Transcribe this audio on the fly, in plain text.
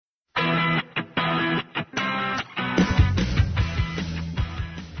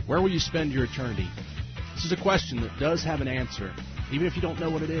Where will you spend your eternity? This is a question that does have an answer, even if you don't know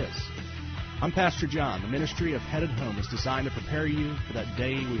what it is. I'm Pastor John. The ministry of Headed Home is designed to prepare you for that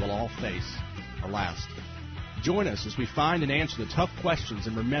day we will all face, our last. Join us as we find and answer the tough questions,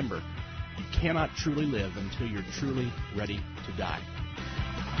 and remember, you cannot truly live until you're truly ready to die.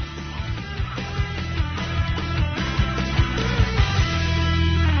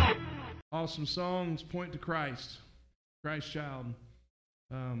 Awesome songs point to Christ, Christ child.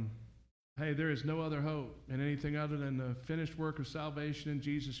 Hey, there is no other hope in anything other than the finished work of salvation in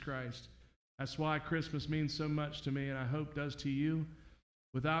Jesus Christ. That's why Christmas means so much to me, and I hope does to you.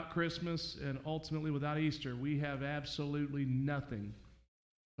 Without Christmas and ultimately without Easter, we have absolutely nothing.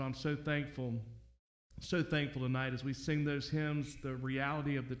 So I'm so thankful tonight as we sing those hymns, the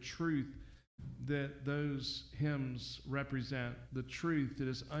reality of the truth that those hymns represent, the truth that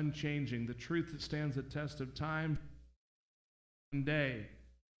is unchanging, the truth that stands the test of time and day,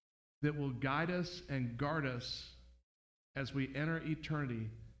 that will guide us and guard us as we enter eternity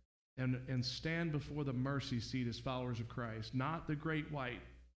and stand before the mercy seat as followers of Christ, not the great white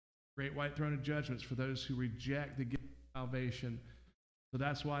throne of judgments for those who reject the gift of salvation. So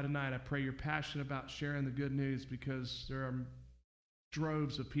that's why tonight I pray you're passionate about sharing the good news, because there are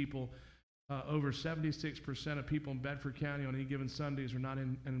droves of people. Over 76% of people in Bedford County on any given Sundays are not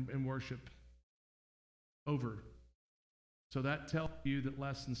in worship. So that tells you that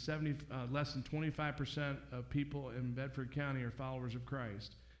less than 25% of people in Bedford County are followers of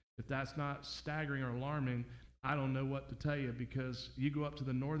Christ. If that's not staggering or alarming, I don't know what to tell you, because you go up to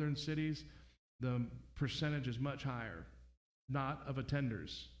the northern cities, the percentage is much higher, not of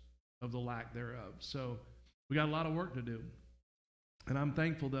attenders, of the lack thereof. So we got a lot of work to do. And I'm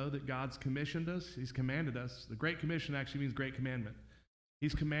thankful, though, that God's commissioned us. He's commanded us. The Great Commission actually means great commandment.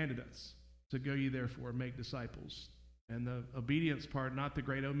 He's commanded us to go ye therefore and make disciples. And the obedience part, not the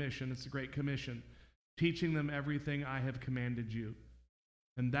great omission, it's the Great Commission, teaching them everything I have commanded you.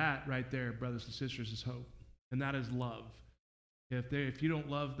 And that right there, brothers and sisters, is hope. And that is love. If you don't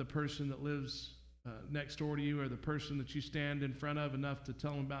love the person that lives next door to you, or the person that you stand in front of enough to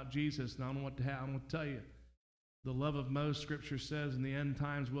tell them about Jesus, then I don't know what to have. I don't know what to tell you. The love of most, Scripture says, in the end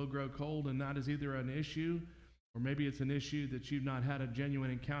times will grow cold, and that is either an issue, or maybe it's an issue that you've not had a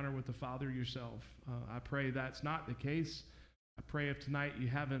genuine encounter with the Father yourself. I pray that's not the case. I pray if tonight you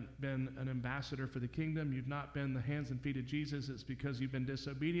haven't been an ambassador for the kingdom, you've not been the hands and feet of Jesus, it's because you've been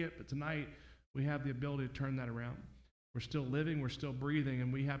disobedient. But tonight we have the ability to turn that around. We're still living, we're still breathing,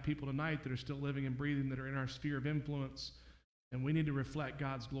 and we have people tonight that are still living and breathing that are in our sphere of influence, and we need to reflect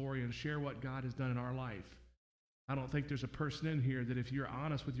God's glory and share what God has done in our life. I don't think there's a person in here that, if you're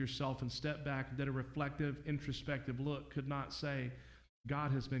honest with yourself and step back and did a reflective, introspective look, could not say,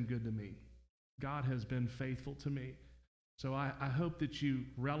 God has been good to me. God has been faithful to me. So I hope that you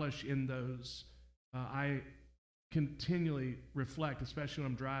relish in those. I continually reflect, especially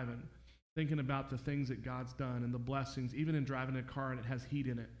when I'm driving, thinking about the things that God's done and the blessings, even in driving a car and it has heat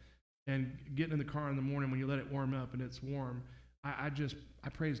in it, and getting in the car in the morning when you let it warm up and it's warm. I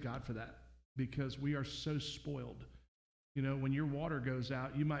praise God for that, because we are so spoiled. You know, when your water goes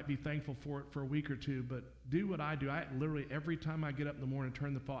out, you might be thankful for it for a week or two, but do what I do. I literally, every time I get up in the morning and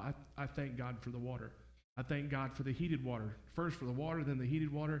turn the faucet, I thank God for the water. I thank God for the heated water. First for the water, then the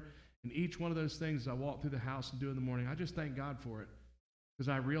heated water. And each one of those things I walk through the house and do in the morning, I just thank God for it, because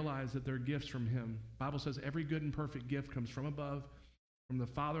I realize that they're gifts from Him. The Bible says every good and perfect gift comes from above, from the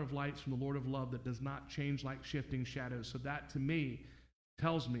Father of lights, from the Lord of love, that does not change like shifting shadows. So that, to me,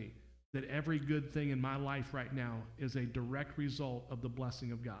 tells me that every good thing in my life right now is a direct result of the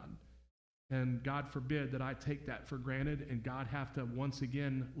blessing of God. And God forbid that I take that for granted, and God have to once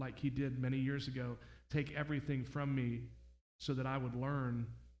again, like He did many years ago, take everything from me so that I would learn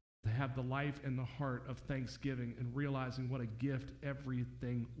to have the life and the heart of thanksgiving and realizing what a gift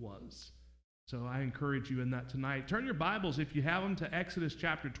everything was. So I encourage you in that tonight. Turn your Bibles, if you have them, to Exodus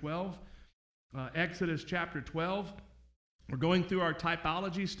chapter 12. Exodus chapter 12. We're going through our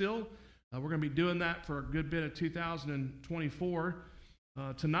typology still. We're going to be doing that for a good bit of 2024.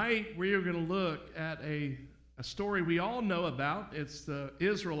 Tonight, we are going to look at a story we all know about. It's the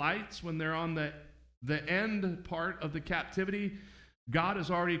Israelites when they're on the end part of the captivity. God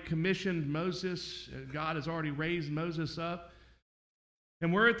has already commissioned Moses. God has already raised Moses up.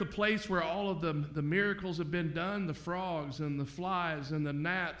 And we're at the place where all of the miracles have been done, the frogs and the flies and the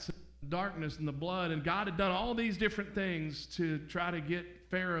gnats, the darkness and the blood. And God had done all these different things to try to get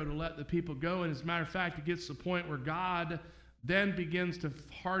Pharaoh to let the people go. And as a matter of fact, it gets to the point where God then begins to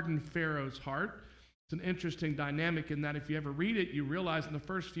harden Pharaoh's heart. It's an interesting dynamic in that if you ever read it, you realize in the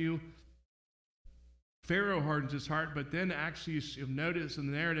first few Pharaoh hardens his heart, but then actually you'll notice in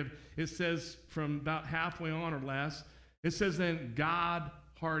the narrative, it says from about halfway on or less, it says then God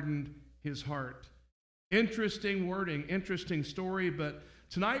hardened his heart. Interesting wording, interesting story, but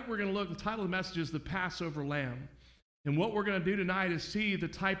tonight we're going to look, the title of the message is The Passover Lamb. And what we're going to do tonight is see the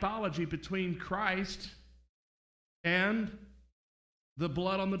typology between Christ and the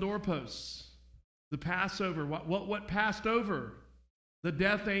blood on the doorposts. The Passover, what passed over? The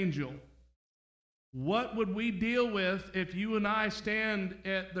death angel. What would we deal with if you and I stand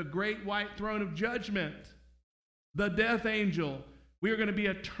at the great white throne of judgment? The death angel. We are going to be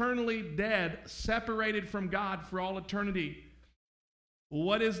eternally dead, separated from God for all eternity.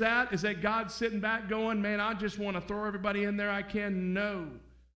 What is that? Is that God sitting back going, man, I just want to throw everybody in there I can? No.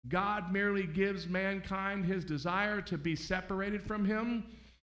 God merely gives mankind his desire to be separated from him.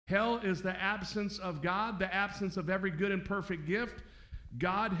 Hell is the absence of God, the absence of every good and perfect gift.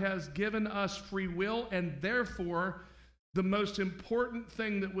 God has given us free will, and therefore, the most important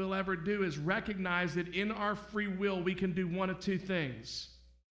thing that we'll ever do is recognize that in our free will, we can do one of two things.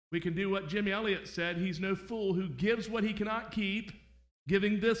 We can do what Jimmy Elliott said, he's no fool who gives what he cannot keep,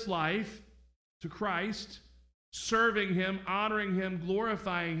 giving this life to Christ, serving him, honoring him,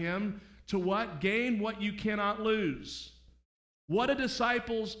 glorifying him, to what? Gain what you cannot lose. What do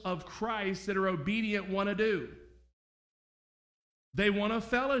disciples of Christ that are obedient want to do? They want a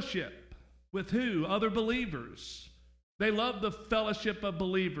fellowship with who? Other believers. They love the fellowship of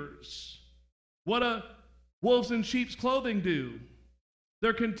believers. What do wolves in sheep's clothing do?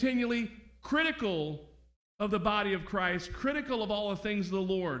 They're continually critical of the body of Christ, critical of all the things of the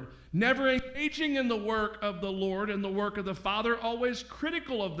Lord, never engaging in the work of the Lord and the work of the Father, always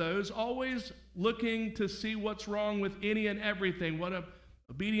critical of those, always looking to see what's wrong with any and everything. What do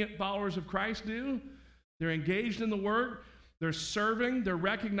obedient followers of Christ do? They're engaged in the work. They're serving, they're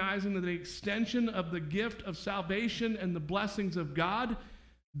recognizing that the extension of the gift of salvation and the blessings of God,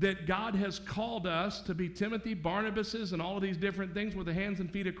 that God has called us to be Timothy, Barnabas's, and all of these different things. We're the hands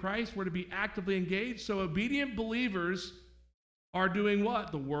and feet of Christ. We're to be actively engaged. So obedient believers are doing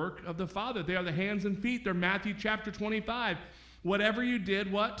what? The work of the Father. They are the hands and feet. They're Matthew chapter 25. Whatever you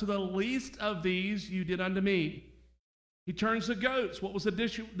did, what? To the least of these you did unto me. He turns to goats. What was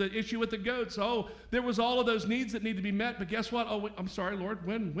the issue with the goats? Oh, there was all of those needs that need to be met, but guess what? Oh, I'm sorry, Lord.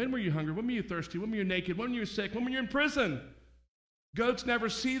 When were you hungry? When were you thirsty? When were you naked? When were you sick? When were you in prison? Goats never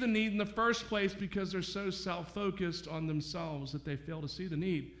see the need in the first place because they're so self-focused on themselves that they fail to see the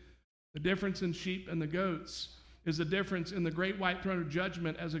need. The difference in sheep and the goats is the difference in the great white throne of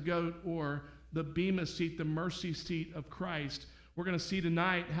judgment as a goat or the bema seat, the mercy seat of Christ. We're going to see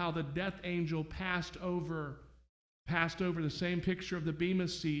tonight how the death angel passed over the same picture of the bema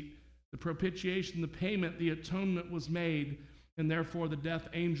seat, the propitiation, the payment, the atonement was made, and therefore the death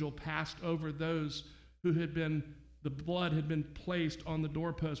angel passed over those who had been, the blood had been placed on the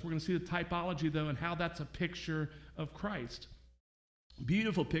doorpost. We're going to see the typology, though, and how that's a picture of Christ.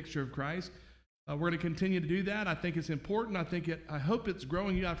 Beautiful picture of Christ. We're going to continue to do that. I think it's important. I hope it's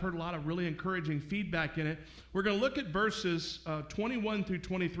growing you. I've heard a lot of really encouraging feedback in it. We're going to look at verses 21 through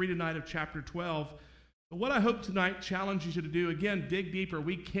 23 tonight of chapter 12. But what I hope tonight challenges you to do, again, dig deeper.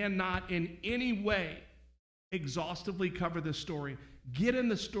 We cannot in any way exhaustively cover this story. Get in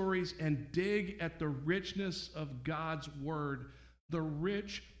the stories and dig at the richness of God's word, the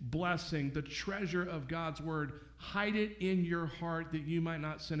rich blessing, the treasure of God's word. Hide it in your heart that you might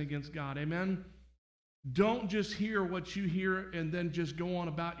not sin against God. Amen? Don't just hear what you hear and then just go on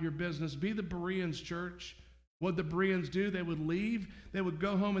about your business. Be the Bereans, church. What the Bereans do, they would leave, they would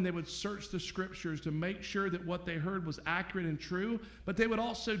go home and they would search the scriptures to make sure that what they heard was accurate and true, but they would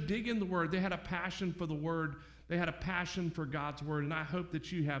also dig in the word. They had a passion for the word. They had a passion for God's word, and I hope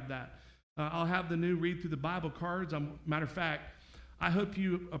that you have that. I'll have the new Read Through the Bible cards. Matter of fact, I hope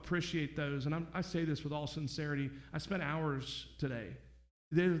you appreciate those, and I say this with all sincerity. I spent hours today.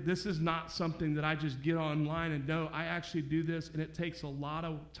 This is not something that I just get online and know. I actually do this, and it takes a lot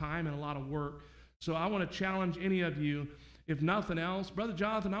of time and a lot of work. So I want to challenge any of you, if nothing else, Brother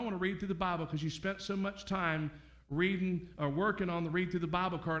Jonathan, I want to read through the Bible because you spent so much time reading or working on the Read Through the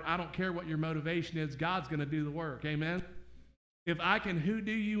Bible card. I don't care what your motivation is. God's going to do the work. Amen? If I can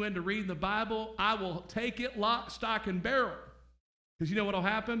hoodoo you into reading the Bible, I will take it lock, stock, and barrel. Because you know what will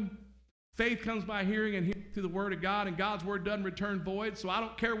happen? Faith comes by hearing and hearing through the Word of God, and God's Word doesn't return void. So I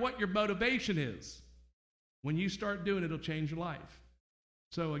don't care what your motivation is. When you start doing it, it'll change your life.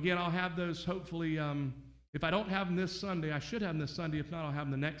 So again, I'll have those hopefully, if I don't have them this Sunday, I should have them this Sunday. If not, I'll have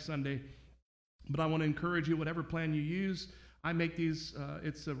them the next Sunday. But I want to encourage you, whatever plan you use, I make these,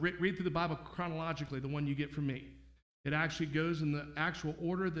 it's a read through the Bible chronologically, the one you get from me. It actually goes in the actual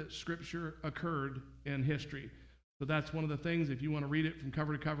order that Scripture occurred in history. So that's one of the things. If you want to read it from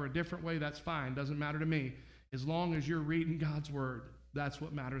cover to cover a different way, that's fine. Doesn't matter to me. As long as you're reading God's Word, that's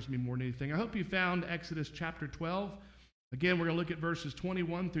what matters to me more than anything. I hope you found Exodus chapter 12. Again, we're going to look at verses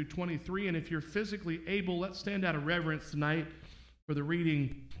 21 through 23. And if you're physically able, let's stand out of reverence tonight for the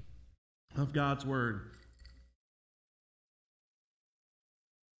reading of God's Word.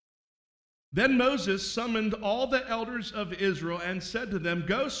 Then Moses summoned all the elders of Israel and said to them,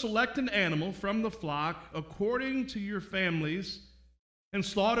 "Go select an animal from the flock according to your families and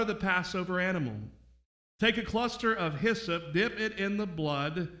slaughter the Passover animal. Take a cluster of hyssop, dip it in the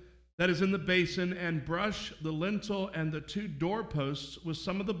blood that is in the basin, and brush the lintel and the 2 doorposts with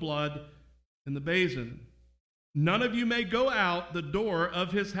some of the blood in the basin. None of you may go out the door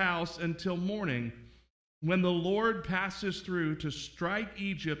of his house until morning, when the Lord passes through to strike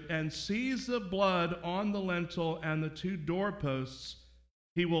Egypt and sees the blood on the lintel and the 2 doorposts.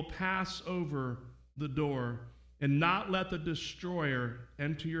 He will pass over the door and not let the destroyer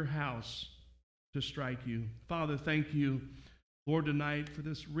enter your house to strike you." Father, thank you, Lord, tonight for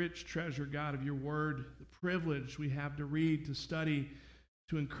this rich treasure, God, of your word, the privilege we have to read, to study,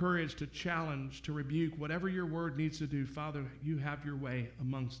 to encourage, to challenge, to rebuke, whatever your word needs to do. Father, you have your way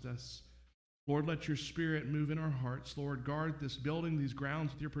amongst us. Lord, let your Spirit move in our hearts. Lord, guard this building, these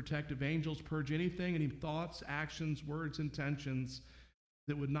grounds with your protective angels. Purge anything, any thoughts, actions, words, intentions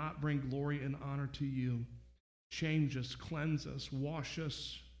that would not bring glory and honor to you. Change us, cleanse us, wash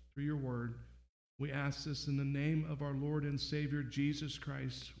us through your word. We ask this in the name of our Lord and Savior, Jesus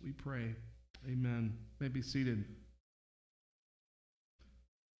Christ, we pray. Amen. You may be seated.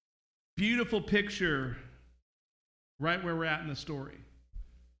 Beautiful picture right where we're at in the story.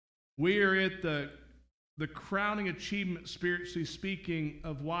 We are at the crowning achievement, spiritually speaking,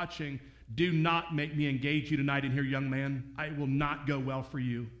 of watching. Do not make me engage you tonight in here, young man. It will not go well for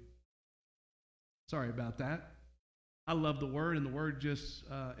you. Sorry about that. I love the Word, and the Word just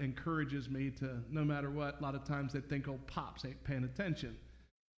encourages me to, no matter what, a lot of times they think, oh, Pops ain't paying attention.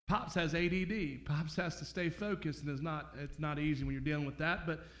 Pops has ADD. Pops has to stay focused, and it's not easy when you're dealing with that.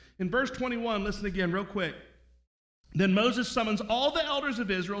 But in verse 21, listen again real quick. Then Moses summons all the elders of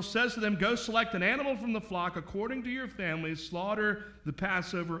Israel, says to them, "Go select an animal from the flock according to your families, slaughter the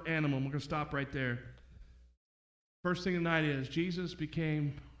Passover animal." And we're going to stop right there. First thing tonight is Jesus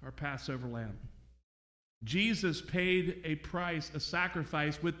became our Passover lamb. Jesus paid a price, a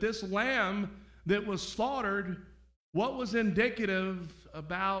sacrifice. With this lamb that was slaughtered, what was indicative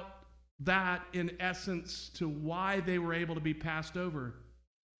about that in essence to why they were able to be passed over?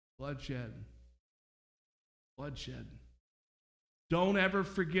 Bloodshed. Bloodshed. Don't ever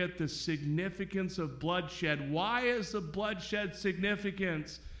forget the significance of bloodshed. Why is the bloodshed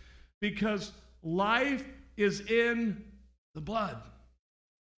significant? Because life is in the blood.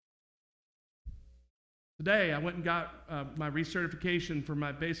 Today, I went and got my recertification for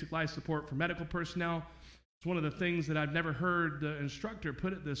my basic life support for medical personnel. It's one of the things that I've never heard the instructor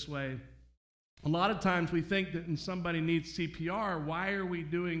put it this way. A lot of times we think that when somebody needs CPR, why are we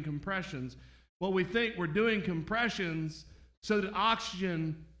doing compressions? Well, we think we're doing compressions so that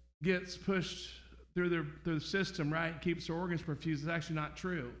oxygen gets pushed through the system, right? Keeps their organs perfused. It's actually not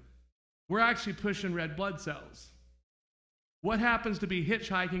true. We're actually pushing red blood cells. What happens to be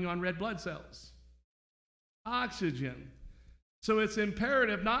hitchhiking on red blood cells? Oxygen. So it's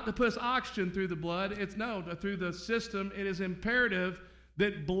imperative not to push oxygen through the blood. Through the system. It is imperative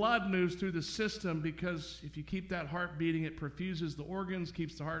that blood moves through the system, because if you keep that heart beating, it perfuses the organs,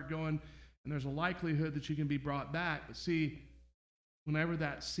 keeps the heart going, and there's a likelihood that you can be brought back. But see, whenever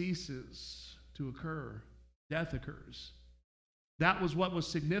that ceases to occur, death occurs. That was what was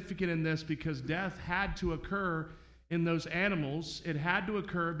significant in this, because death had to occur in those animals. It had to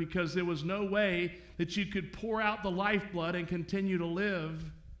occur because there was no way that you could pour out the lifeblood and continue to live.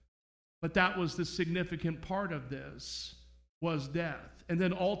 But that was the significant part of this, was death. And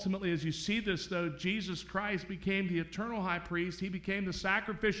then ultimately, as you see this, though, Jesus Christ became the eternal high priest. He became the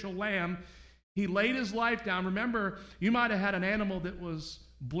sacrificial lamb. He laid his life down. Remember, you might have had an animal that was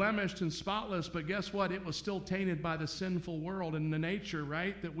blemished and spotless, but guess what? It was still tainted by the sinful world and the nature,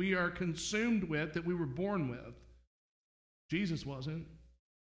 right, that we are consumed with, that we were born with. Jesus wasn't.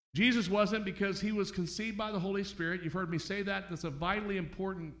 Jesus wasn't, because he was conceived by the Holy Spirit. You've heard me say that. That's a vitally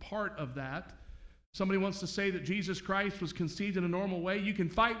important part of that. Somebody wants to say that Jesus Christ was conceived in a normal way. You can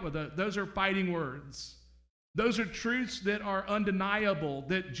fight with it. Those are fighting words. Those are truths that are undeniable,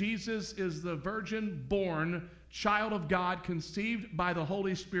 that Jesus is the virgin-born child of God, conceived by the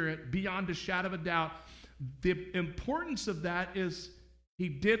Holy Spirit beyond a shadow of a doubt. The importance of that is He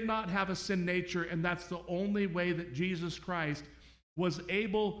did not have a sin nature, and that's the only way that Jesus Christ was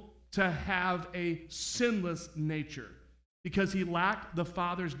able to have a sinless nature, because he lacked the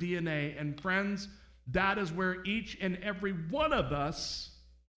Father's DNA. And friends, that is where each and every one of us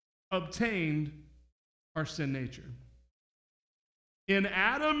obtained our sin nature. In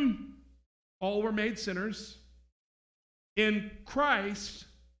Adam, all were made sinners. In Christ,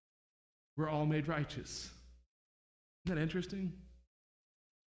 we're all made righteous. Isn't that interesting?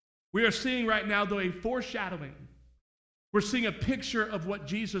 We are seeing right now, though, a foreshadowing. We're seeing a picture of what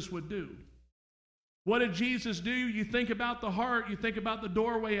Jesus would do. What did Jesus do? You think about the heart, you think about the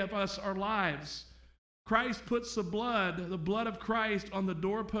doorway of our lives. Christ puts the blood of Christ on the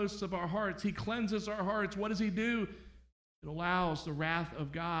doorposts of our hearts. He cleanses our hearts. What does he do? It allows the wrath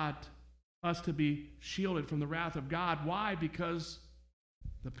of God, us to be shielded from the wrath of God. Why? Because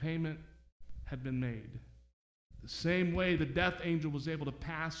the payment had been made. The same way the death angel was able to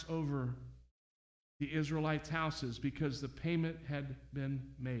pass over the Israelites' houses, because the payment had been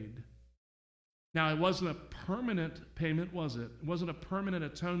made. Now, it wasn't a permanent payment, was it? It wasn't a permanent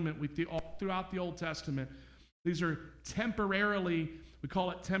atonement all throughout the Old Testament. These are temporarily, we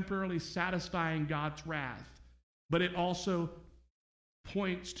call it temporarily satisfying God's wrath. But it also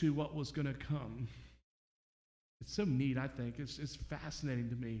points to what was going to come. It's so neat, I think. It's fascinating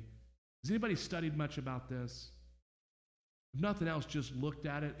to me. Has anybody studied much about this? If nothing else, just looked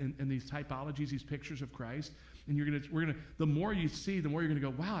at it in these typologies, these pictures of Christ, and the more you see, the more you're going to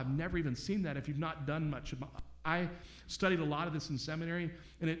go, wow, I've never even seen that if you've not done much. I studied a lot of this in seminary,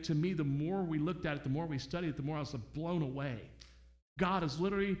 and to me, the more we looked at it, the more we studied it, the more I was blown away. God is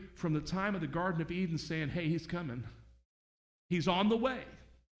literally, from the time of the Garden of Eden, saying, hey, he's coming. He's on the way.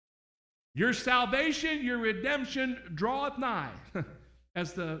 Your salvation, your redemption draweth nigh,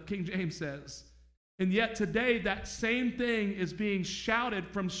 as the King James says. And yet today, that same thing is being shouted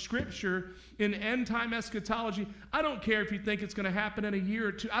from Scripture in end-time eschatology. I don't care if you think it's going to happen in a year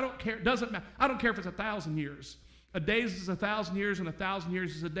or two. I don't care. It doesn't matter. I don't care if it's 1,000 years. A day is 1,000 years, and 1,000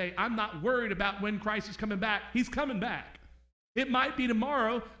 years is a day. I'm not worried about when Christ is coming back. He's coming back. It might be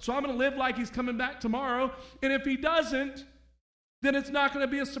tomorrow, so I'm going to live like he's coming back tomorrow. And if he doesn't, then it's not going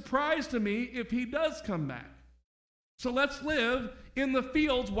to be a surprise to me if he does come back. So let's live in the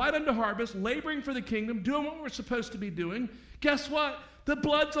fields, white unto harvest, laboring for the kingdom, doing what we're supposed to be doing. Guess what? The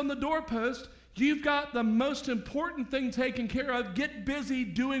blood's on the doorpost. You've got the most important thing taken care of. Get busy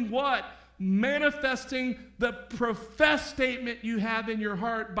doing what? Manifesting the professed statement you have in your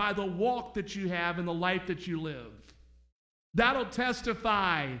heart by the walk that you have and the life that you live. That'll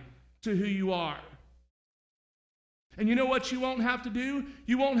testify to who you are. And you know what you won't have to do?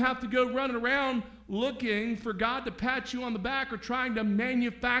 You won't have to go running around looking for God to pat you on the back or trying to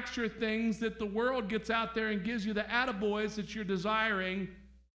manufacture things that the world gets out there and gives you the attaboys that you're desiring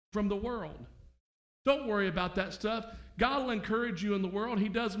from the world. Don't worry about that stuff. God will encourage you in the world. He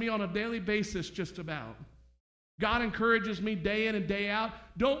does me on a daily basis just about. God encourages me day in and day out.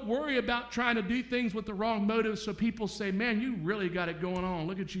 Don't worry about trying to do things with the wrong motives so people say, man, you really got it going on.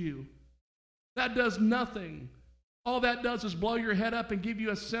 Look at you. That does nothing. All that does is blow your head up and give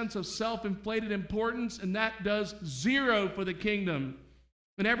you a sense of self-inflated importance, and that does zero for the kingdom.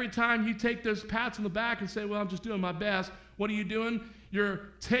 And every time you take those pats on the back and say, well, I'm just doing my best, what are you doing? You're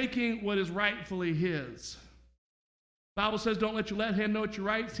taking what is rightfully his. The Bible says, don't let your left hand know what your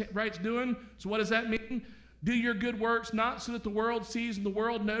right's doing. So what does that mean? Do your good works, not so that the world sees and the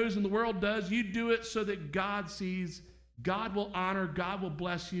world knows and the world does. You do it so that God sees. God will honor. God will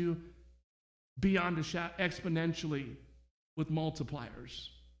bless you beyond a shadow, exponentially with multipliers.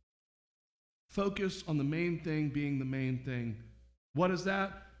 Focus on the main thing being the main thing. What is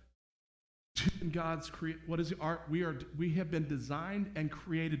that? We have been designed and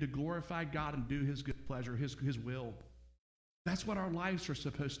created to glorify God and do his good pleasure, his will. That's what our lives are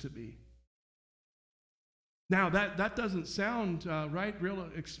supposed to be. Now, that doesn't sound real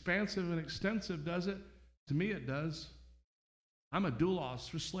expansive and extensive, does it? To me, it does. I'm a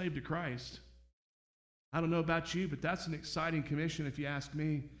doulos, a slave to Christ. I don't know about you, but that's an exciting commission if you ask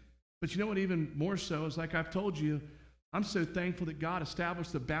me. But you know what, even more so is, like I've told you, I'm so thankful that God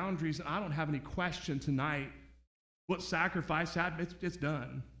established the boundaries, and I don't have any question tonight what sacrifice happened. It's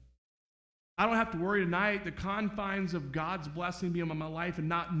done. I don't have to worry tonight the confines of God's blessing being on my life and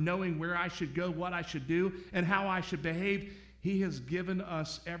not knowing where I should go, what I should do, and how I should behave. He has given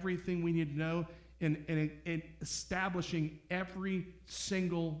us everything we need to know in establishing every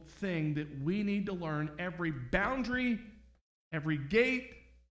single thing that we need to learn, every boundary, every gate,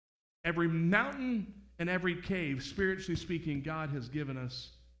 every mountain, and every cave. Spiritually speaking, God has given us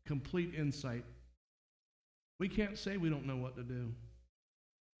complete insight. We can't say we don't know what to do.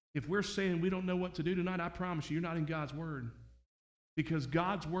 If we're saying we don't know what to do tonight, I promise you, you're not in God's word. Because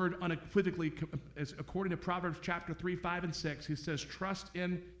God's word unequivocally, according to Proverbs chapter 3, 5, and 6, he says, trust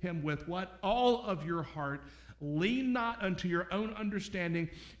in him with what? All of your heart. Lean not unto your own understanding.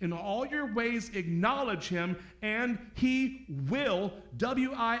 In all your ways acknowledge him, and he will,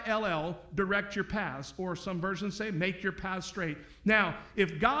 W-I-L-L, direct your paths. Or some versions say, make your paths straight. Now,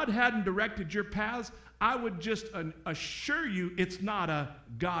 if God hadn't directed your paths, I would just assure you it's not a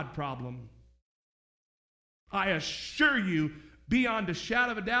God problem. I assure you, beyond a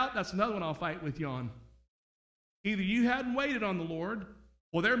shadow of a doubt, that's another one I'll fight with you on. Either you hadn't waited on the Lord,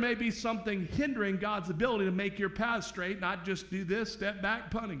 or there may be something hindering God's ability to make your path straight, not just do this, step back,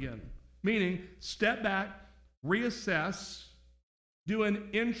 punt again. Meaning, step back, reassess, do an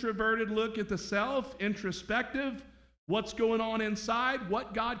introverted look at the self, introspective, what's going on inside,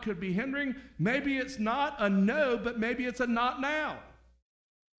 what God could be hindering. Maybe it's not a no, but maybe it's a not now.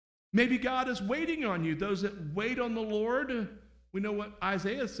 Maybe God is waiting on you. Those that wait on the Lord, we know what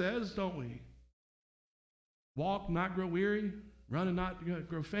Isaiah says, don't we? Walk, not grow weary. Run and not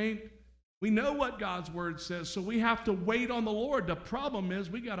grow faint. We know what God's word says, so we have to wait on the Lord. The problem is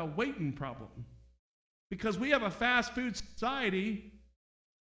we got a waiting problem. Because we have a fast food society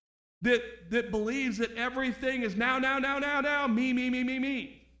that believes that everything is now,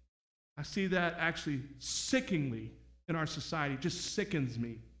 me. I see that actually sickeningly in our society. It just sickens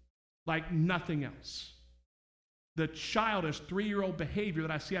me like nothing else. The childish 3-year-old behavior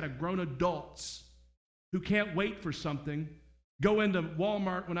that I see out of grown adults who can't wait for something, go into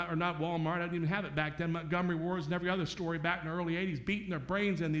Walmart, or not Walmart, I didn't even have it back then, Montgomery Wars and every other story back in the early 80s, beating their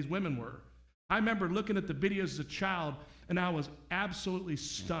brains in, these women were. I remember looking at the videos as a child, and I was absolutely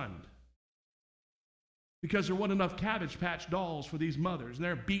stunned. Because there wasn't enough Cabbage Patch dolls for these mothers, and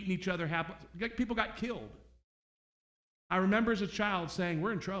they're beating each other. People got killed. I remember as a child saying,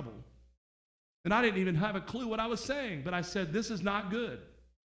 we're in trouble. And I didn't even have a clue what I was saying, but I said, this is not good.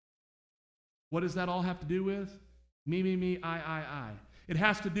 What does that all have to do with? Me, I. It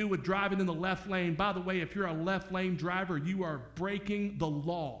has to do with driving in the left lane. By the way, if you're a left lane driver, you are breaking the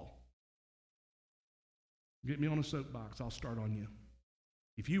law. Get me on a soapbox, I'll start on you.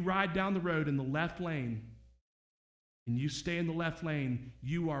 If you ride down the road in the left lane and you stay in the left lane,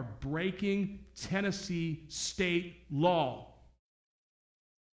 you are breaking Tennessee state law.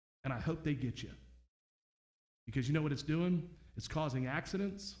 And I hope they get you. Because you know what it's doing? It's causing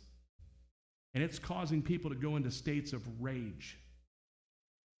accidents. And it's causing people to go into states of rage.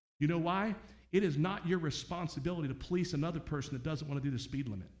 You know why? It is not your responsibility to police another person that doesn't want to do the speed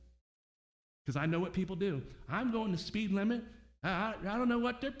limit. Because I know what people do. I'm going the speed limit. I don't know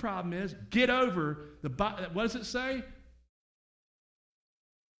what their problem is. Get over. What does it say?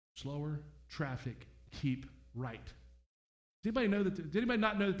 Slower traffic, keep right. Does anybody know that? Did anybody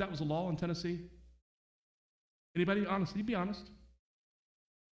not know that was a law in Tennessee? Anybody? Honestly, be honest.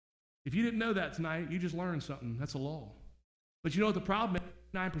 If you didn't know that tonight, you just learned something. That's a law. But you know what the problem is?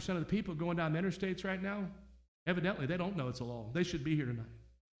 9% of the people going down the interstates right now, evidently they don't know it's a law. They should be here tonight.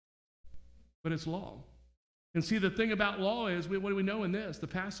 But it's law. And see, the thing about law is, what do we know in this? The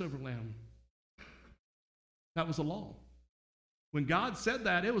Passover Lamb. That was a law. When God said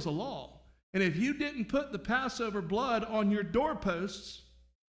that, it was a law. And if you didn't put the Passover blood on your doorposts,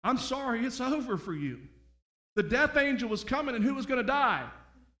 I'm sorry, it's over for you. The death angel was coming, and who was going to die?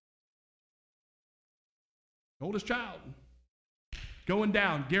 Oldest child. Going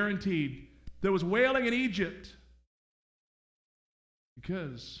down, guaranteed. There was wailing in Egypt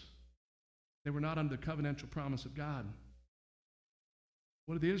because they were not under the covenantal promise of God.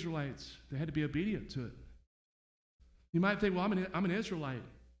 What did the Israelites? They had to be obedient to it. You might think, well, I'm an Israelite.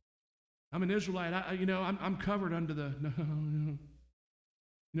 I'm an Israelite. I'm covered under the. No. You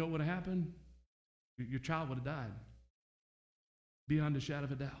know what would have happened? Your child would have died. Beyond a shadow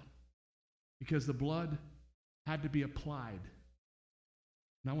of a doubt. Because the blood had to be applied.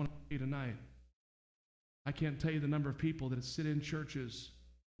 And I want to tell you tonight, I can't tell you the number of people that sit in churches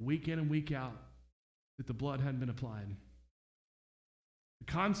week in and week out that the blood hadn't been applied.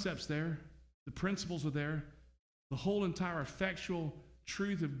 The concept's there. The principles are there. The whole entire effectual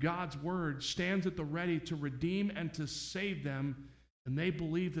truth of God's word stands at the ready to redeem and to save them, and they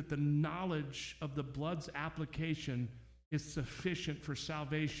believe that the knowledge of the blood's application is sufficient for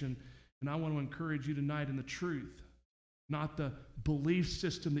salvation. And I want to encourage you tonight in the truth, not the belief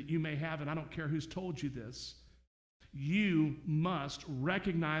system that you may have, and I don't care who's told you this. You must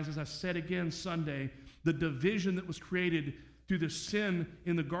recognize, as I said again Sunday, the division that was created through the sin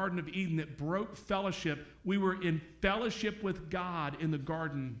in the Garden of Eden that broke fellowship. We were in fellowship with God in the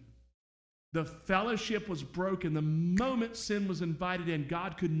garden. The fellowship was broken. The moment sin was invited in,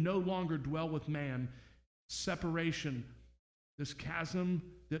 God could no longer dwell with man. Separation, this chasm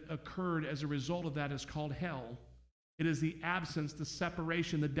that occurred as a result of that is called hell. It is the absence, the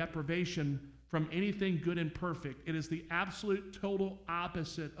separation, the deprivation from anything good and perfect. It is the absolute total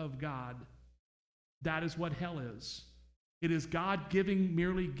opposite of God. That is what hell is. It is God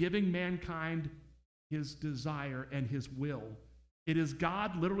merely giving mankind his desire and his will. It is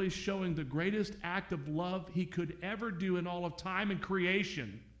God literally showing the greatest act of love he could ever do in all of time and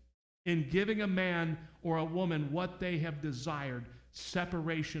creation in giving a man or a woman what they have desired,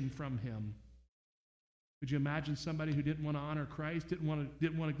 separation from him. Could you imagine somebody who didn't want to honor Christ, didn't want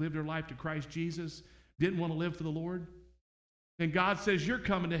to live their life to Christ Jesus, didn't want to live for the Lord? And God says, you're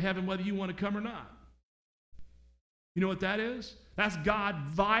coming to heaven whether you want to come or not. You know what that is? That's God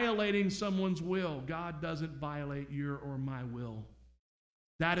violating someone's will. God doesn't violate your or my will.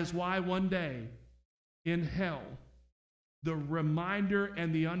 That is why one day in hell, the reminder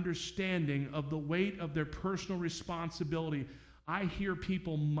and the understanding of the weight of their personal responsibility, I hear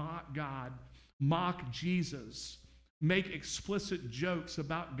people mock God, mock Jesus, make explicit jokes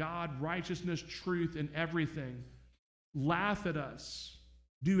about God, righteousness, truth, and everything, laugh at us,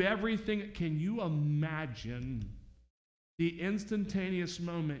 do everything. Can you imagine the instantaneous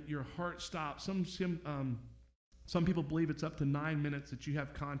moment your heart stops? Some people believe it's up to 9 minutes that you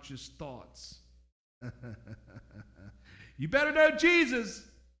have conscious thoughts. You better know Jesus.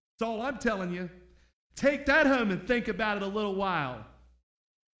 That's all I'm telling you. Take that home and think about it a little while.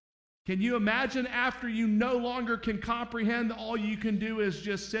 Can you imagine after you no longer can comprehend, all you can do is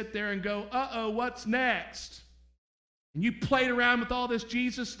just sit there and go, uh-oh, what's next? And you played around with all this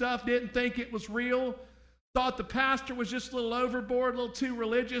Jesus stuff, didn't think it was real, thought the pastor was just a little overboard, a little too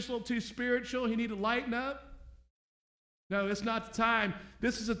religious, a little too spiritual, he needed to lighten up. No, it's not the time.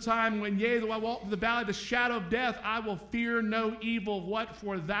 This is a time when, yea, though I walk through the valley of the shadow of death, I will fear no evil. What?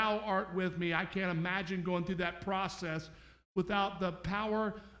 For thou art with me. I can't imagine going through that process without the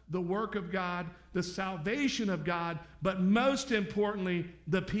power, the work of God, the salvation of God, but most importantly,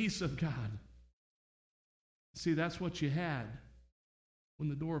 the peace of God. See, that's what you had when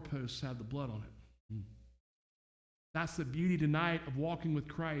the doorposts had the blood on it. That's the beauty tonight of walking with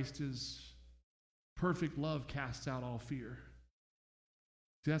Christ, is perfect love casts out all fear.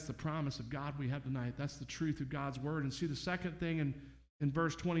 See, that's the promise of God we have tonight. That's the truth of God's word. And see, the second thing in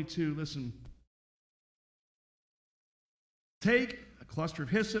verse 22, listen. Take a cluster of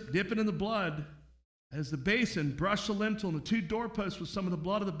hyssop, dip it in the blood as the basin, brush the lintel and the 2 doorposts with some of the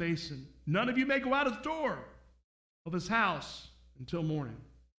blood of the basin. None of you may go out of the door of his house until morning.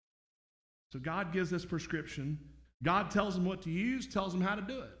 So God gives this prescription. God tells them what to use, tells them how to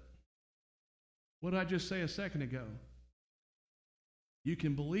do it. What did I just say a second ago? You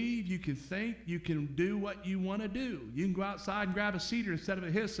can believe, you can think, you can do what you want to do. You can go outside and grab a cedar instead of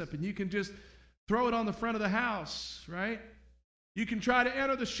a hyssop, and you can just throw it on the front of the house, right? You can try to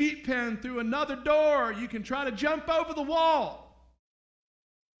enter the sheep pen through another door. You can try to jump over the wall.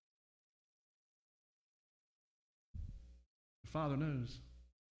 The Father knows.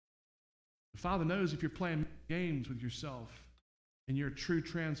 The Father knows if you're playing games with yourself and your true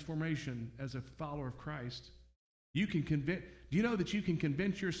transformation as a follower of Christ. Do you know that you can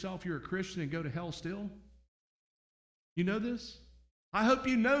convince yourself you're a Christian and go to hell still? You know this? I hope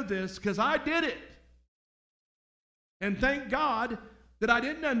you know this, because I did it. And thank God that I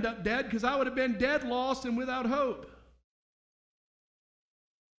didn't end up dead, because I would have been dead, lost, and without hope.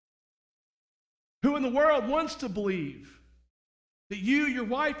 Who in the world wants to believe that you, your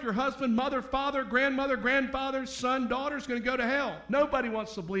wife, your husband, mother, father, grandmother, grandfather, son, daughter is going to go to hell? Nobody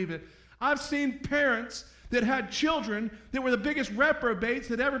wants to believe it. I've seen parents that had children that were the biggest reprobates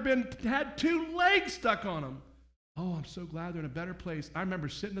that ever had 2 legs stuck on them. Oh, I'm so glad they're in a better place. I remember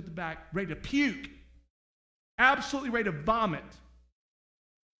sitting at the back ready to puke, absolutely ready to vomit,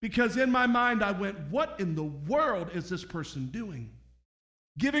 because in my mind I went, what in the world is this person doing?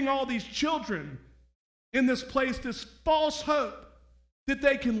 Giving all these children in this place this false hope that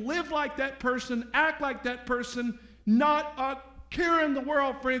they can live like that person, act like that person, not care in the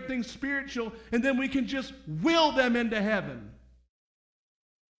world for anything spiritual, and then we can just will them into heaven.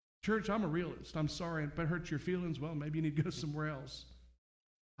 Church, I'm a realist. I'm sorry if I hurt your feelings. Well, maybe you need to go somewhere else.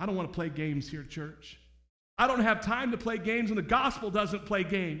 I don't want to play games here, church. I don't have time to play games, and the gospel doesn't play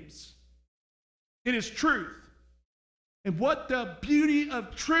games. It is truth. And what the beauty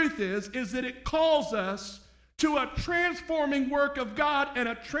of truth is that it calls us to a transforming work of God and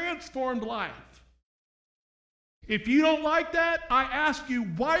a transformed life. If you don't like that, I ask you,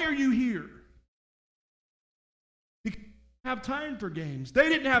 why are you here? have time for games. They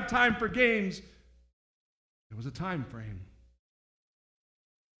didn't have time for games. There was a time frame.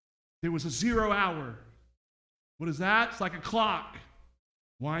 There was a 0 hour. What is that? It's like a clock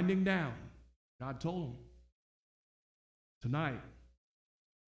winding down. God told them, tonight,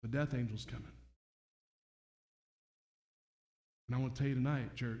 the death angel's coming. And I want to tell you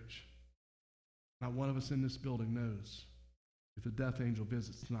tonight, church, not one of us in this building knows if the death angel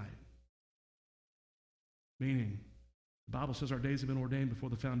visits tonight. Meaning, the Bible says our days have been ordained before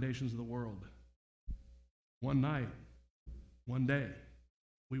the foundations of the world. One night, one day,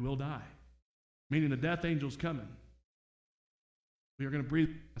 we will die. Meaning the death angel's coming. We are going to breathe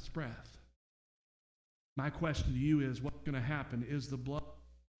his breath. My question to you is, what's going to happen? Is the blood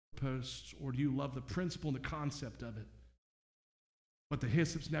posts, or do you love the principle and the concept of it? But the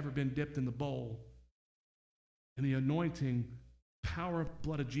hyssop's never been dipped in the bowl. And the anointing, power of the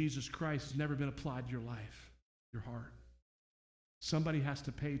blood of Jesus Christ has never been applied to your life, your heart. Somebody has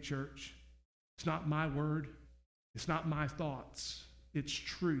to pay, church. It's not my word. It's not my thoughts. It's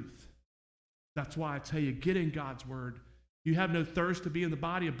truth. That's why I tell you, get in God's word. You have no thirst to be in the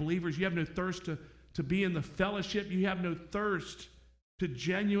body of believers. You have no thirst to be in the fellowship. You have no thirst to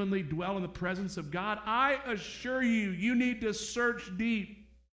genuinely dwell in the presence of God. I assure you, you need to search deep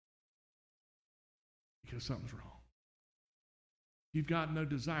because something's wrong. You've got no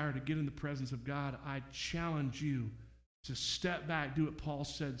desire to get in the presence of God. I challenge you to step back, do what Paul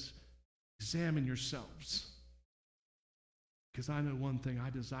says, examine yourselves. Because I know one thing,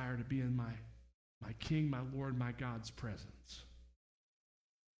 I desire to be in my King, my Lord, my God's presence.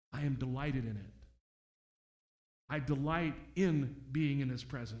 I am delighted in it. I delight in being in his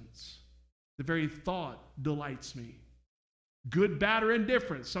presence. The very thought delights me. Good, bad, or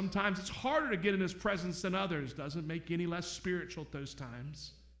indifferent. Sometimes it's harder to get in his presence than others. Doesn't make you any less spiritual at those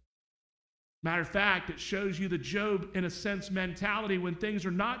times. Matter of fact, it shows you the Job, in a sense, mentality when things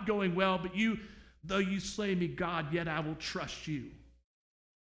are not going well, but you, though you slay me, God, yet I will trust you.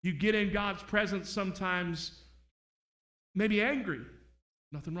 You get in God's presence sometimes, maybe angry.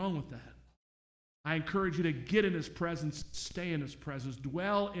 Nothing wrong with that. I encourage you to get in his presence, stay in his presence,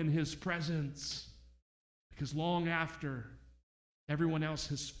 dwell in his presence, because long after everyone else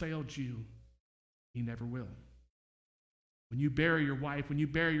has failed you, he never will. When you bury your wife, when you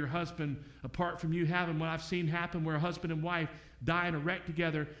bury your husband, apart from you having what I've seen happen where a husband and wife die in a wreck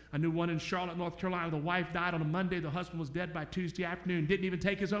together. I knew one in Charlotte, North Carolina. The wife died on a Monday. The husband was dead by Tuesday afternoon, didn't even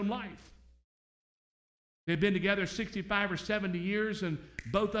take his own life. They'd been together 65 or 70 years, and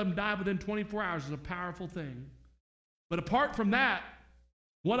both of them died within 24 hours. It's a powerful thing. But apart from that,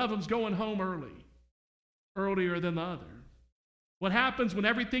 one of them's going home earlier than the other. What happens when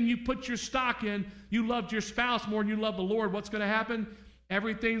everything you put your stock in, you loved your spouse more than you love the Lord? What's going to happen?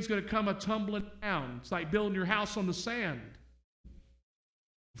 Everything's going to come a tumbling down. It's like building your house on the sand.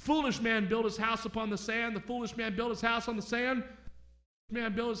 The foolish man built his house upon the sand. The foolish man built his house on the sand.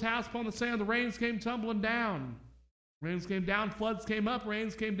 Man built his house upon the sand. The rains came tumbling down. Rains came down, floods came up.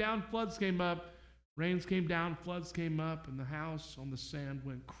 Rains came down, floods came up. Rains came down, floods came up, and the house on the sand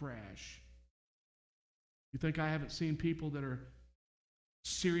went crash. You think I haven't seen people that are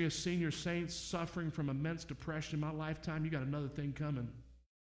serious senior saints suffering from immense depression in my lifetime? You got another thing coming.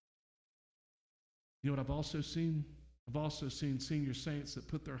 You know what I've also seen? I've also seen senior saints that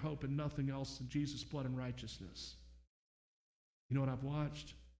put their hope in nothing else than Jesus' blood and righteousness. You know what I've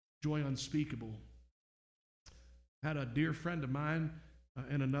watched? Joy unspeakable. Had a dear friend of mine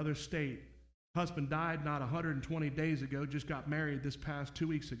in another state. Husband died not 120 days ago, just got married this past 2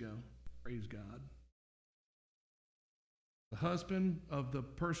 weeks ago. Praise God. The husband of the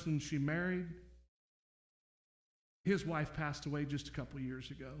person she married, his wife passed away just a couple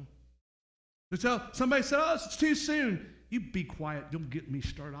years ago. So somebody said, oh, it's too soon. You be quiet. Don't get me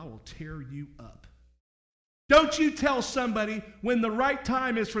started. I will tear you up. Don't you tell somebody when the right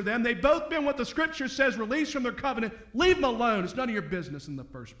time is for them. They've both been what the scripture says, released from their covenant. Leave them alone. It's none of your business in the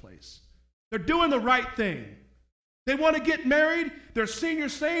first place. They're doing the right thing. They want to get married. They're senior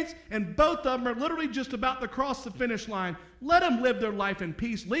saints, and both of them are literally just about to cross the finish line. Let them live their life in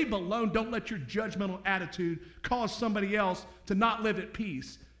peace. Leave them alone. Don't let your judgmental attitude cause somebody else to not live at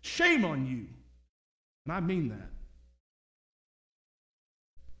peace. Shame on you. And I mean that.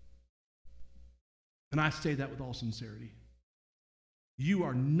 And I say that with all sincerity. You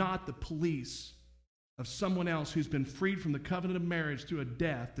are not the police of someone else who's been freed from the covenant of marriage through a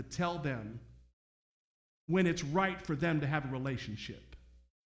death to tell them when it's right for them to have a relationship.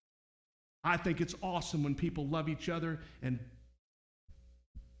 I think it's awesome when people love each other, and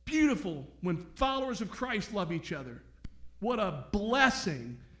beautiful when followers of Christ love each other. What a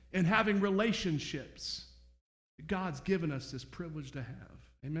blessing in having relationships. God's given us this privilege to have.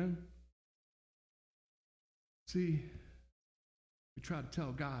 Amen? See, we try to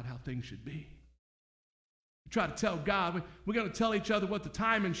tell God how things should be. We try to tell God, we're going to tell each other what the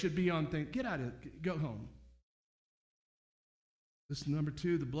timing should be on things. Get out of it. Go home. This is number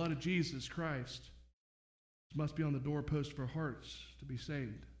 2, the blood of Jesus Christ must be on the doorpost of our hearts to be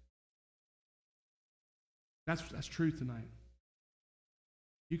saved. That's truth tonight.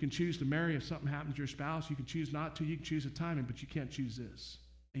 You can choose to marry if something happens to your spouse. You can choose not to. You can choose a timing, but you can't choose this.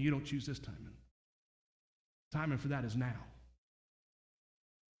 And you don't choose this timing. Timing for that is now.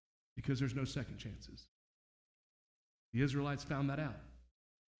 Because there's no second chances. The Israelites found that out.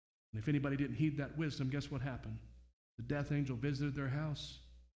 And if anybody didn't heed that wisdom, guess what happened? The death angel visited their house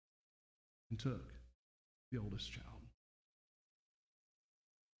and took the oldest child.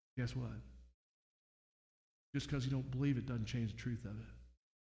 Guess what? Just because you don't believe it doesn't change the truth of it.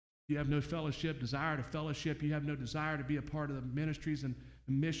 You have no desire to fellowship. You have no desire to be a part of the ministries and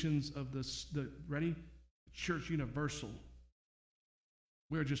missions of the Church Universal.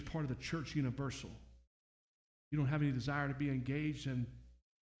 We're just part of the Church Universal. You don't have any desire to be engaged and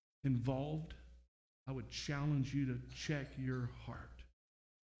involved. I would challenge you to check your heart.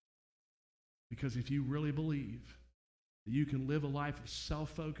 Because if you really believe that you can live a life of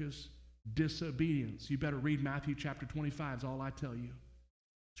self-focus, disobedience, you better read Matthew chapter 25 is all I tell you.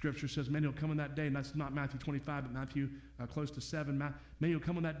 Scripture says, many will come on that day, and that's not Matthew 25, but Matthew close to 7. Many will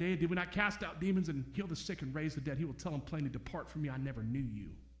come on that day, did we not cast out demons and heal the sick and raise the dead? He will tell them plainly, depart from me, I never knew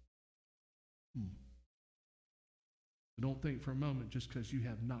you. So don't think for a moment just because you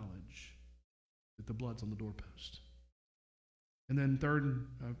have knowledge that the blood's on the doorpost. And then third,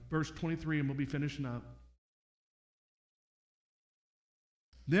 verse 23, and we'll be finishing up.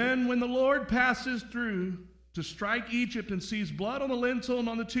 Then when the Lord passes through to strike Egypt and sees blood on the lintel and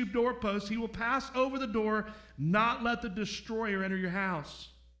on the 2 doorposts, he will pass over the door, not let the destroyer enter your house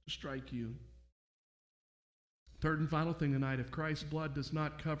to strike you. Third and final thing tonight, if Christ's blood does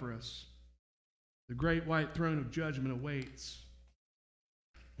not cover us, the great white throne of judgment awaits.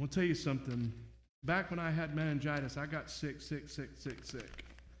 I want to tell you something. Back when I had meningitis, I got sick.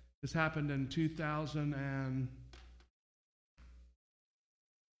 This happened in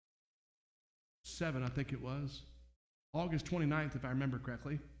 2007, I think it was. August 29th, if I remember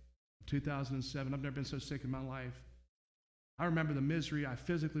correctly, 2007. I've never been so sick in my life. I remember the misery. I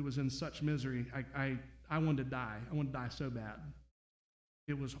physically was in such misery. I wanted to die. I wanted to die so bad.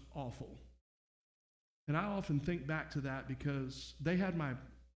 It was awful. And I often think back to that because they had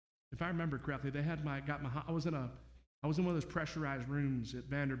if I remember correctly, I was in one of those pressurized rooms at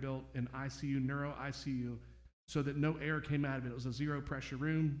Vanderbilt in ICU, neuro ICU, so that no air came out of it. It was a zero pressure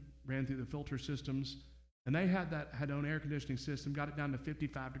room, ran through the filter systems, and they had own air conditioning system, got it down to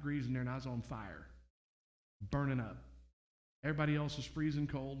 55 degrees in there, and I was on fire, burning up. Everybody else was freezing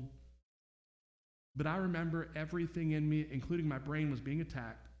cold. But I remember everything in me, including my brain, was being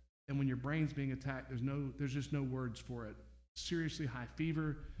attacked. And when your brain's being attacked, there's just no words for it. Seriously high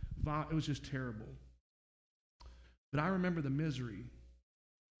fever, it was just terrible. But I remember the misery.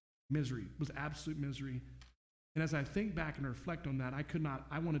 Misery was absolute misery. And as I think back and reflect on that, I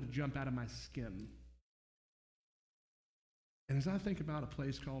wanted to jump out of my skin. And as I think about a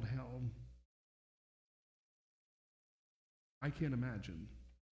place called hell, I can't imagine.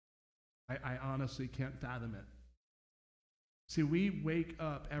 I honestly can't fathom it. See, we wake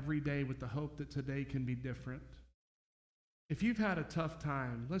up every day with the hope that today can be different. If you've had a tough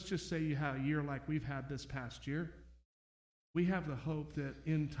time, let's just say you had a year like we've had this past year, we have the hope that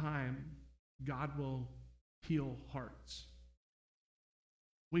in time, God will heal hearts.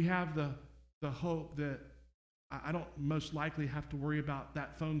 We have the hope that I don't most likely have to worry about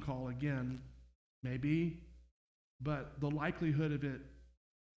that phone call again, maybe, but the likelihood of it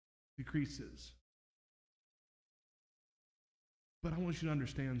decreases. But I want you to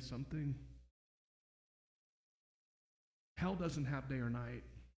understand something. Hell doesn't have day or night.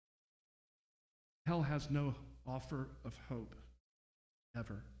 Hell has no offer of hope,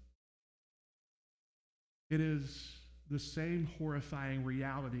 ever. It is the same horrifying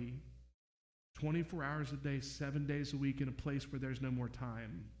reality 24 hours a day, 7 days a week in a place where there's no more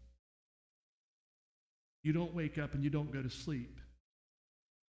time. You don't wake up and you don't go to sleep.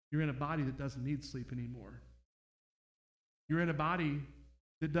 You're in a body that doesn't need sleep anymore. You're in a body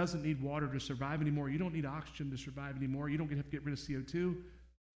that doesn't need water to survive anymore. You don't need oxygen to survive anymore. You don't have to get rid of CO2.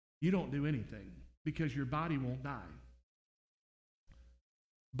 You don't do anything because your body won't die.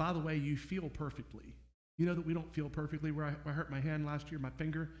 By the way, you feel perfectly. You know that we don't feel perfectly. Where I hurt my hand last year, my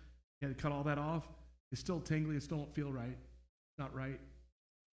finger, I had to cut all that off. It's still tingly. It still don't feel right. Not right.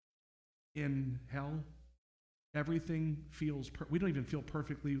 In hell, Everything feels, we don't even feel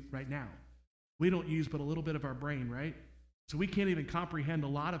perfectly right now. We don't use but a little bit of our brain, right? So we can't even comprehend a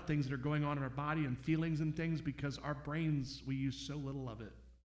lot of things that are going on in our body and feelings and things because our brains, we use so little of it.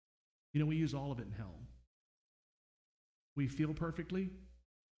 You know, we use all of it in hell. We feel perfectly.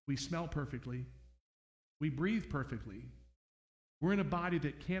 We smell perfectly. We breathe perfectly. We're in a body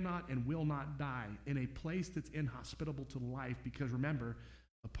that cannot and will not die, in a place that's inhospitable to life, because remember,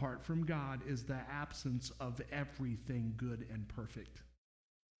 apart from God is the absence of everything good and perfect.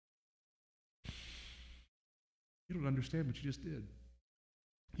 You don't understand what you just did.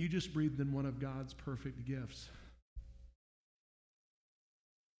 You just breathed in one of God's perfect gifts.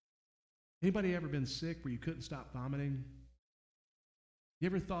 Anybody ever been sick where you couldn't stop vomiting? You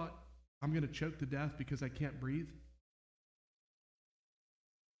ever thought, I'm going to choke to death because I can't breathe?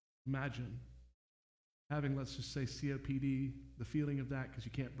 Imagine having, let's just say, COPD, the feeling of that because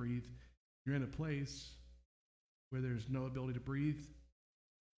you can't breathe. You're in a place where there's no ability to breathe,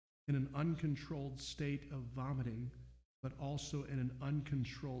 in an uncontrolled state of vomiting, but also in an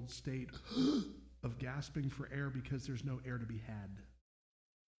uncontrolled state of gasping for air because there's no air to be had.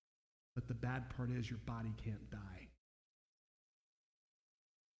 But the bad part is your body can't die.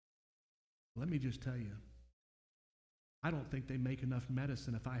 Let me just tell you, I don't think they make enough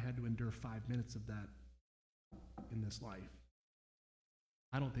medicine if I had to endure 5 minutes of that in this life.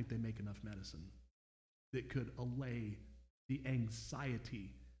 I don't think they make enough medicine that could allay the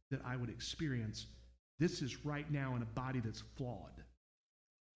anxiety that I would experience. This is right now in a body that's flawed.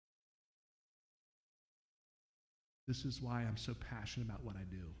 This is why I'm so passionate about what I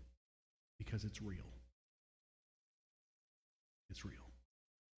do, because it's real. It's real.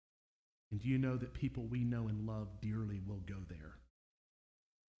 And do you know that people we know and love dearly will go there?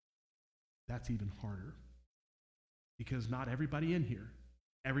 That's even harder. Because not everybody in here,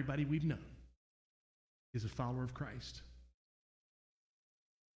 everybody we've known, is a follower of Christ.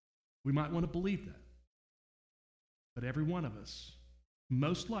 We might want to believe that. But every one of us,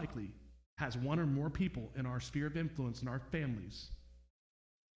 most likely, has one or more people in our sphere of influence in our families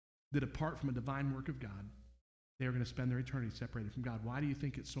that, apart from a divine work of God, they are going to spend their eternity separated from God. Why do you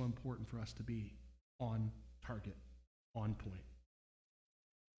think it's so important for us to be on target, on point?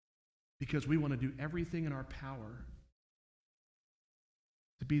 Because we want to do everything in our power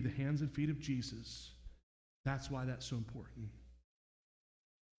to be the hands and feet of Jesus. That's why that's so important.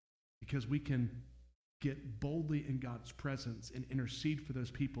 Because we can get boldly in God's presence and intercede for those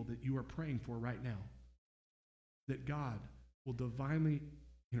people that you are praying for right now. That God will divinely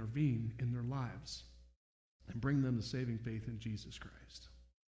intervene in their lives and bring them to saving faith in Jesus Christ.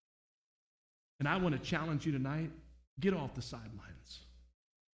 And I want to challenge you tonight, get off the sidelines.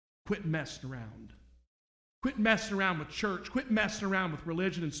 Quit messing around. Quit messing around with church. Quit messing around with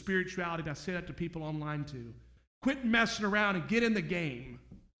religion and spirituality. And I say that to people online too. Quit messing around and get in the game.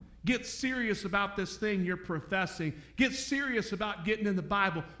 Get serious about this thing you're professing. Get serious about getting in the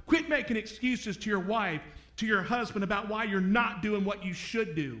Bible. Quit making excuses to your wife, to your husband about why you're not doing what you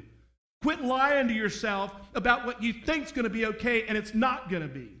should do. Quit lying to yourself about what you think's going to be okay and it's not going to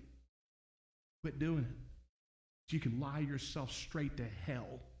be. Quit doing it. So you can lie yourself straight to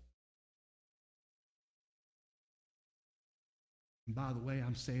hell. And by the way,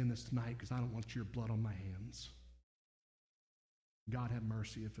 I'm saying this tonight because I don't want your blood on my hands. God have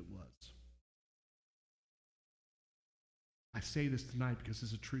mercy if it was. I say this tonight because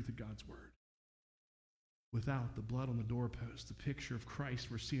it's the truth of God's word. Without the blood on the doorpost, the picture of Christ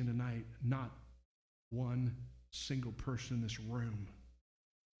we're seeing tonight, not one single person in this room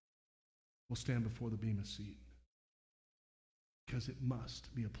will stand before the bema seat, because it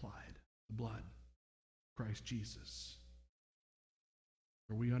must be applied. The blood of Christ Jesus.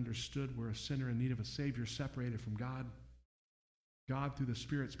 Where we understood we're a sinner in need of a Savior, separated from God. God, through the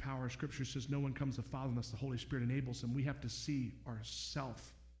Spirit's power, Scripture says no one comes to the Father unless the Holy Spirit enables him. We have to see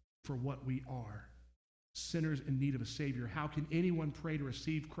ourselves for what we are. Sinners in need of a Savior. How can anyone pray to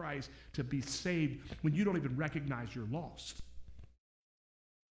receive Christ, to be saved, when you don't even recognize you're lost?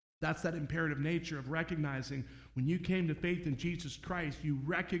 That's that imperative nature of recognizing when you came to faith in Jesus Christ, you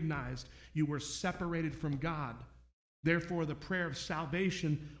recognized you were separated from God. Therefore, the prayer of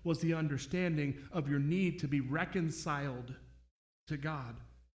salvation was the understanding of your need to be reconciled to God.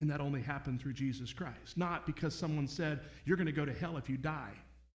 And that only happened through Jesus Christ. Not because someone said, you're going to go to hell if you die.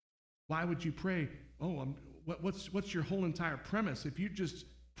 Why would you pray? What's your whole entire premise? If you're just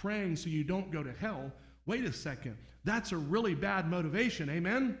praying so you don't go to hell, wait a second. That's a really bad motivation,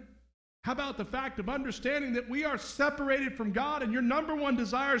 amen? How about the fact of understanding that we are separated from God and your number one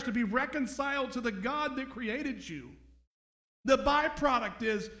desire is to be reconciled to the God that created you? The byproduct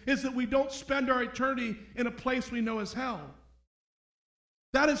is that we don't spend our eternity in a place we know as hell.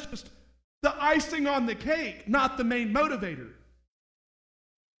 That is just the icing on the cake, not the main motivator.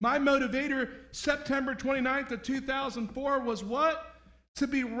 My motivator, September 29th of 2004, was what? To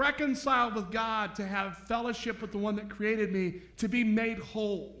be reconciled with God, to have fellowship with the one that created me, to be made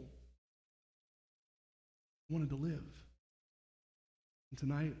whole. I wanted to live. And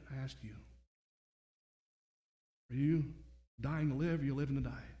tonight, I ask you, are you dying to live, or are you living to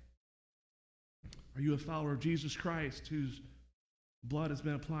die? Are you a follower of Jesus Christ whose blood has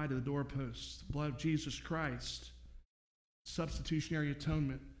been applied to the doorposts? The blood of Jesus Christ, substitutionary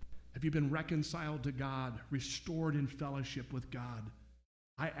atonement. Have you been reconciled to God, restored in fellowship with God?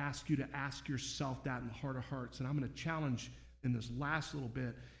 I ask you to ask yourself that in the heart of hearts, and I'm going to challenge in this last little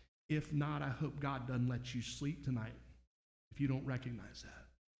bit. If not, I hope God doesn't let you sleep tonight if you don't recognize that.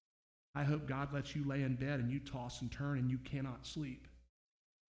 I hope God lets you lay in bed and you toss and turn and you cannot sleep.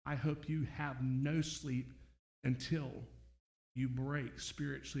 I hope you have no sleep until you break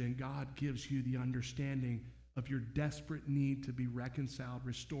spiritually and God gives you the understanding of your desperate need to be reconciled,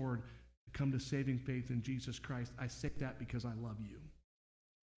 restored, to come to saving faith in Jesus Christ. I say that because I love you.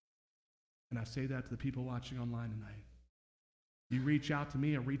 And I say that to the people watching online tonight. You reach out to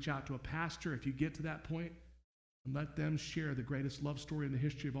me or reach out to a pastor if you get to that point, and let them share the greatest love story in the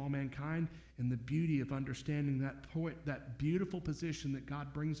history of all mankind and the beauty of understanding that beautiful position that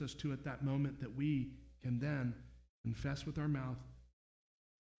God brings us to at that moment, that we can then confess with our mouth,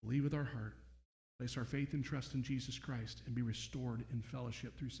 believe with our heart, place our faith and trust in Jesus Christ, and be restored in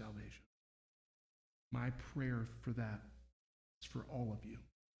fellowship through salvation. My prayer for that is for all of you.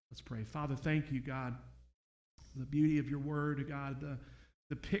 Let's pray. Father, thank you, God, for the beauty of your word, God,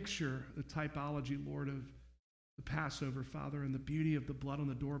 the picture, the typology, Lord, of the Passover, Father, and the beauty of the blood on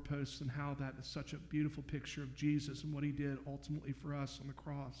the doorposts and how that is such a beautiful picture of Jesus and what he did ultimately for us on the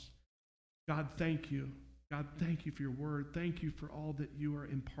cross. God, thank you. God, thank you for your word. Thank you for all that you are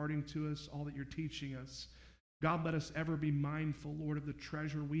imparting to us, all that you're teaching us. God, let us ever be mindful, Lord, of the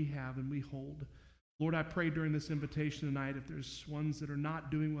treasure we have and we hold. Lord, I pray during this invitation tonight, if there's ones that are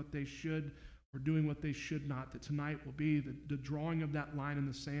not doing what they should or doing what they should not, that tonight will be the drawing of that line in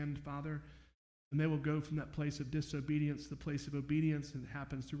the sand, Father, and they will go from that place of disobedience to the place of obedience, and it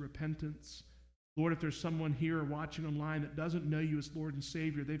happens through repentance. Lord, if there's someone here or watching online that doesn't know you as Lord and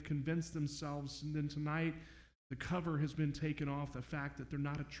Savior, they've convinced themselves, and then tonight the cover has been taken off the fact that they're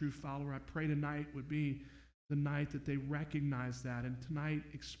not a true follower. I pray tonight would be the night that they recognize that, and tonight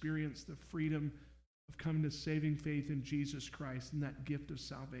experience the freedom of coming to saving faith in Jesus Christ and that gift of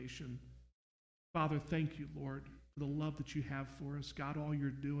salvation. Father, thank you, Lord, for the love that you have for us. God, all you're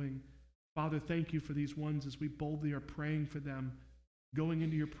doing. Father, thank you for these ones as we boldly are praying for them, going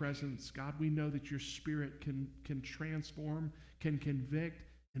into your presence. God, we know that your Spirit can transform, can convict,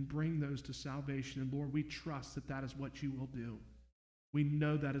 and bring those to salvation. And Lord, we trust that that is what you will do. We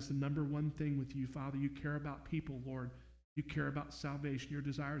know that is the number one thing with you, Father. You care about people, Lord. You care about salvation. Your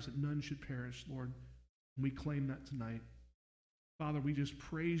desire is that none should perish, Lord. And we claim that tonight. Father, we just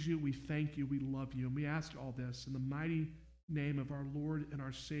praise you. We thank you. We love you. And we ask all this in the mighty name of our Lord and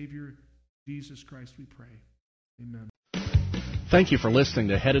our Savior, Jesus Christ, we pray. Amen. Thank you for listening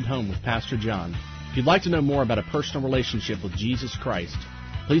to Headed Home with Pastor John. If you'd like to know more about a personal relationship with Jesus Christ,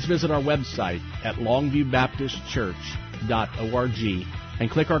 please visit our website at longviewbaptistchurch.org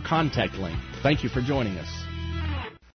and click our contact link. Thank you for joining us.